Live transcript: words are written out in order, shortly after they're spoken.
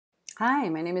Hi,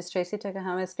 my name is Tracey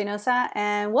Tokuhama-Espinosa,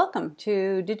 and welcome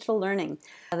to Digital Learning,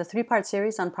 the three-part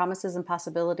series on promises and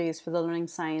possibilities for the learning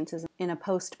sciences in a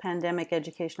post-pandemic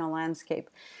educational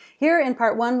landscape. Here in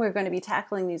part one, we're going to be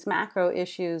tackling these macro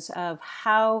issues of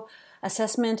how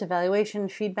assessment, evaluation,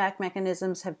 feedback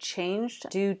mechanisms have changed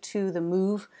due to the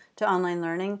move to online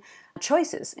learning,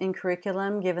 choices in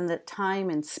curriculum given that time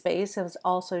and space has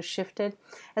also shifted,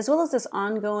 as well as this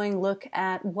ongoing look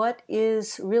at what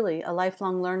is really a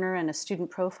lifelong learner and a student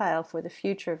profile for the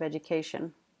future of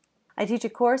education. I teach a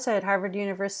course at Harvard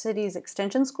University's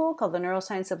Extension School called the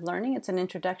Neuroscience of Learning. It's an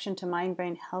introduction to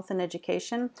mind-brain health and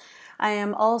education. I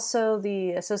am also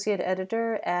the associate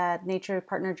editor at Nature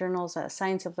Partner Journal's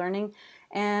Science of Learning,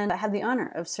 and I had the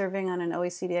honor of serving on an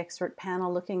OECD expert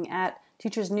panel looking at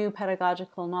teachers' new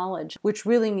pedagogical knowledge, which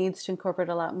really needs to incorporate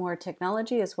a lot more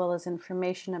technology as well as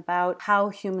information about how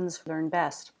humans learn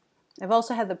best. I've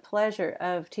also had the pleasure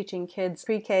of teaching kids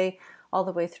pre-K all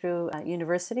the way through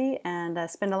university, and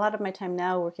spend a lot of my time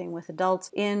now working with adults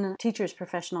in teachers'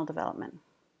 professional development.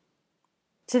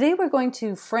 Today we're going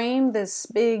to frame this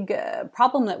big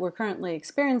problem that we're currently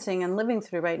experiencing and living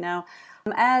through right now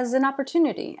as an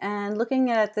opportunity, and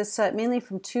looking at this mainly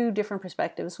from two different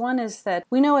perspectives. One is that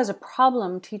we know as a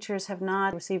problem teachers have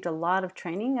not received a lot of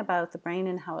training about the brain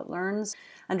and how it learns,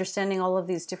 understanding all of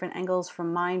these different angles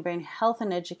from mind, brain health,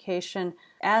 and education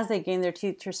as they gain their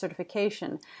teacher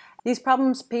certification. These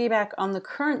problems piggyback on the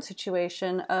current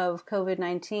situation of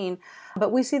COVID-19,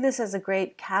 but we see this as a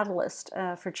great catalyst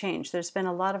for change. There's been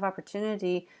a lot of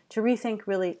opportunity to rethink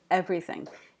really everything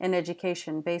in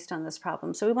education based on this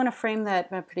problem. So we want to frame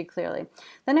that pretty clearly.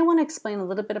 Then I want to explain a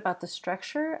little bit about the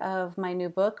structure of my new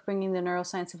book, Bringing the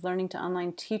Neuroscience of Learning to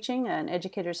Online Teaching, an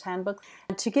educator's handbook,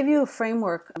 to give you a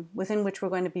framework within which we're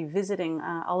going to be visiting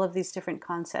all of these different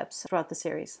concepts throughout the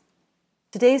series.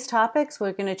 Today's topics,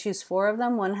 we're going to choose 4 of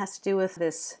them. One has to do with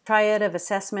this triad of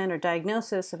assessment or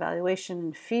diagnosis, evaluation,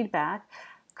 and feedback,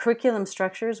 curriculum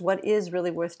structures, what is really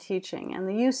worth teaching, and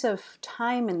the use of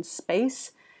time and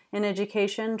space in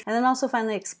education, and then also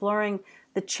finally exploring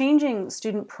the changing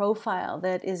student profile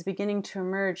that is beginning to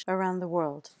emerge around the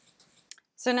world.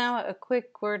 So now a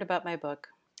quick word about my book.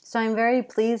 So I'm very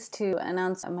pleased to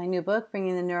announce my new book,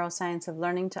 Bringing the Neuroscience of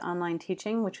Learning to Online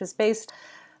Teaching, which was based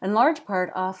in large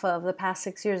part off of the past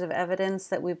 6 years of evidence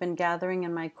that we've been gathering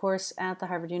in my course at the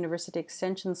Harvard University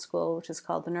Extension School, which is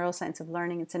called the Neuroscience of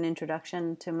Learning. It's an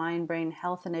introduction to mind, brain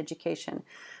health, and education,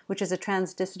 which is a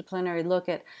transdisciplinary look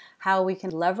at how we can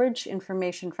leverage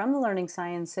information from the learning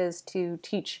sciences to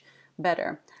teach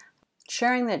better.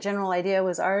 Sharing that general idea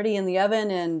was already in the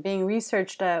oven and being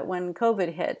researched when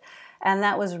COVID hit. And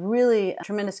that was really a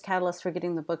tremendous catalyst for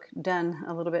getting the book done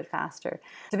a little bit faster.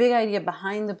 The big idea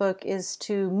behind the book is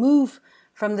to move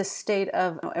from the state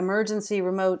of emergency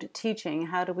remote teaching,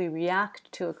 how do we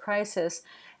react to a crisis,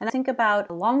 and think about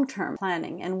long-term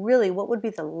planning and really what would be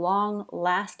the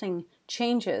long-lasting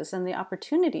changes and the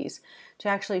opportunities to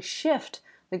actually shift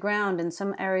the ground in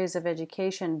some areas of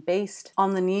education based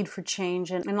on the need for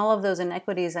change and all of those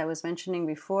inequities I was mentioning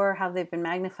before, how they've been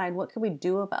magnified. What can we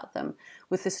do about them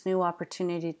with this new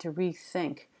opportunity to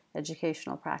rethink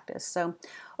educational practice? So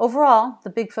overall, the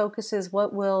big focus is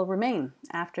what will remain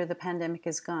after the pandemic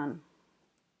is gone.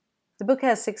 The book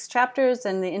has 6 chapters.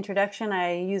 In the introduction,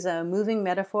 I use a moving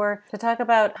metaphor to talk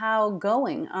about how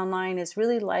going online is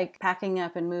really like packing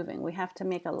up and moving. We have to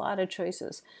make a lot of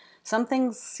choices. Some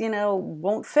things,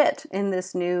 won't fit in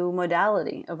this new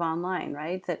modality of online,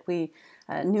 right, that we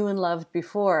knew and loved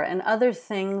before, and other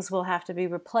things will have to be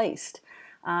replaced.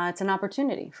 It's an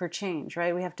opportunity for change,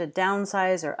 right? We have to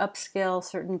downsize or upscale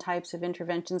certain types of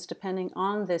interventions depending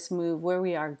on this move, where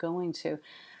we are going to.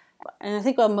 And I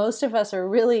think most of us are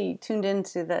really tuned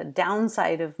into the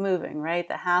downside of moving, right?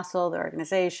 The hassle, the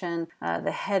organization,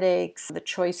 the headaches, the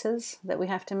choices that we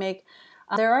have to make.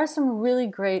 There are some really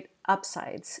great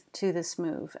upsides to this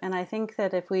move. And I think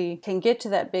that if we can get to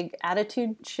that big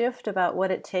attitude shift about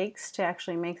what it takes to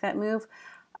actually make that move,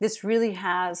 this really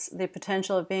has the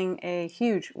potential of being a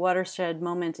huge watershed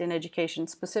moment in education,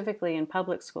 specifically in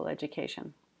public school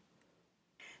education.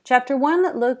 Chapter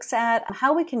 1 looks at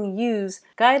how we can use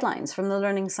guidelines from the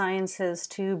learning sciences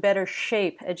to better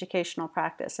shape educational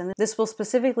practice. And this will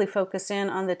specifically focus in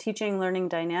on the teaching-learning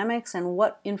dynamics and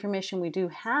what information we do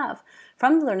have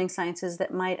from the learning sciences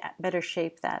that might better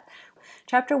shape that.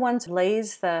 Chapter 1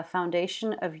 lays the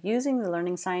foundation of using the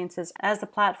learning sciences as the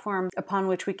platform upon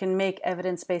which we can make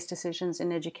evidence-based decisions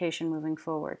in education moving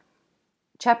forward.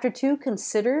 Chapter 2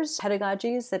 considers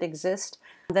pedagogies that exist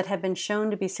that have been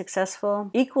shown to be successful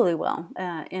equally well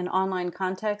in online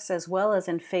contexts as well as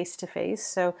in face-to-face.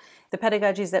 So the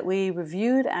pedagogies that we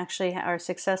reviewed actually are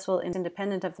successful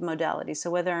independent of the modality.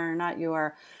 So whether or not you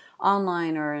are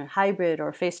online or hybrid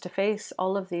or face-to-face,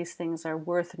 all of these things are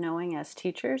worth knowing as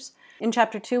teachers. In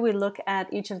Chapter 2, we look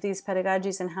at each of these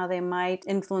pedagogies and how they might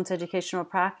influence educational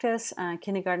practice,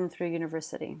 kindergarten through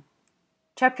university.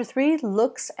 Chapter 3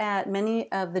 looks at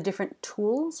many of the different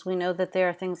tools. We know that there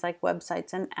are things like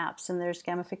websites and apps, and there's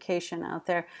gamification out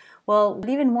there. Well, but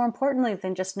even more importantly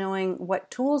than just knowing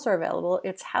what tools are available,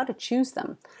 it's how to choose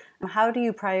them. How do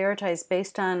you prioritize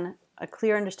based on a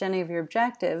clear understanding of your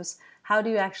objectives? How do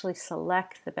you actually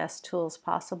select the best tools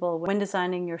possible when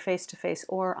designing your face-to-face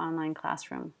or online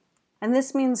classroom? And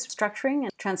this means structuring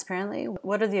and transparently.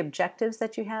 What are the objectives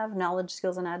that you have, knowledge,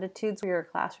 skills, and attitudes for your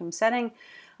classroom setting?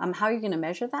 How are you going to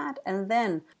measure that? And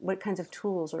then what kinds of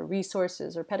tools or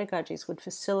resources or pedagogies would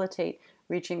facilitate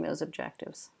reaching those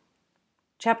objectives?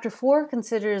 Chapter 4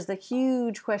 considers the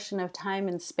huge question of time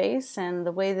and space and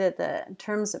the way that the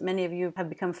terms that many of you have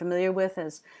become familiar with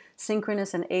as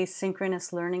synchronous and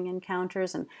asynchronous learning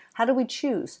encounters, and how do we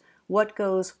choose what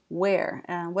goes where,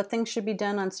 what things should be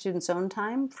done on students' own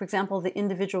time. For example, the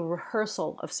individual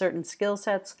rehearsal of certain skill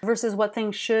sets versus what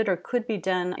things should or could be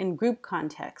done in group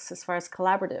contexts as far as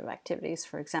collaborative activities,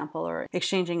 for example, or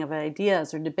exchanging of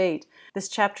ideas or debate. This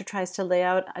chapter tries to lay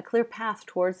out a clear path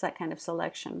towards that kind of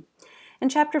selection. In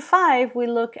Chapter 5, we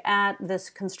look at this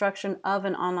construction of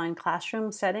an online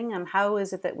classroom setting and how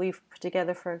is it that we've put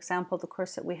together, for example, the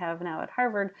course that we have now at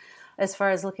Harvard, as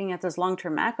far as looking at those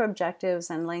long-term macro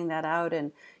objectives and laying that out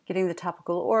and getting the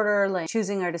topical order, like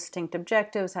choosing our distinct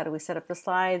objectives, how do we set up the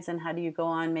slides, and how do you go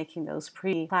on making those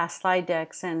pre-class slide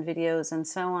decks and videos and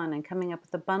so on, and coming up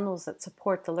with the bundles that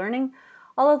support the learning.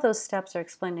 All of those steps are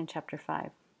explained in Chapter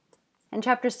 5. And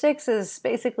Chapter 6 is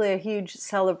basically a huge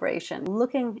celebration,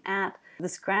 looking at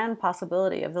this grand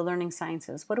possibility of the learning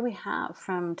sciences. What do we have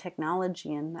from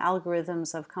technology and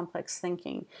algorithms of complex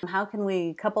thinking? How can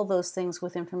we couple those things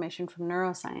with information from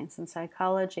neuroscience and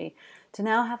psychology to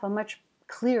now have a much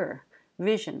clearer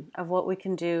vision of what we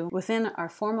can do within our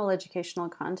formal educational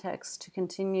context to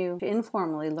continue to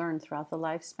informally learn throughout the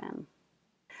lifespan?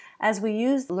 As we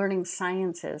use learning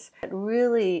sciences, it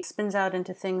really spins out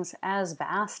into things as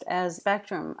vast as a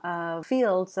spectrum of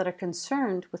fields that are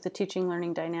concerned with the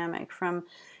teaching-learning dynamic, from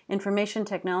information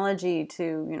technology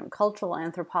to cultural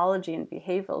anthropology and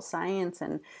behavioral science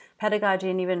and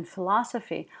pedagogy and even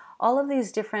philosophy. All of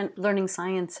these different learning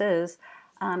sciences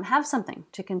have something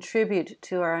to contribute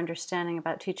to our understanding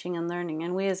about teaching and learning.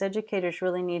 And we as educators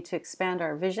really need to expand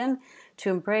our vision to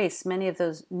embrace many of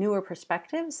those newer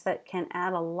perspectives that can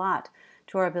add a lot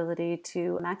to our ability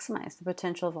to maximize the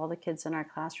potential of all the kids in our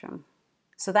classroom.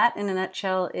 So that, in a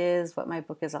nutshell, is what my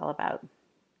book is all about.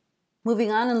 Moving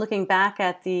on and looking back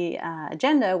at the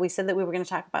agenda, we said that we were going to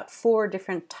talk about 4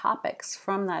 different topics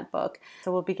from that book.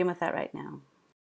 So we'll begin with that right now.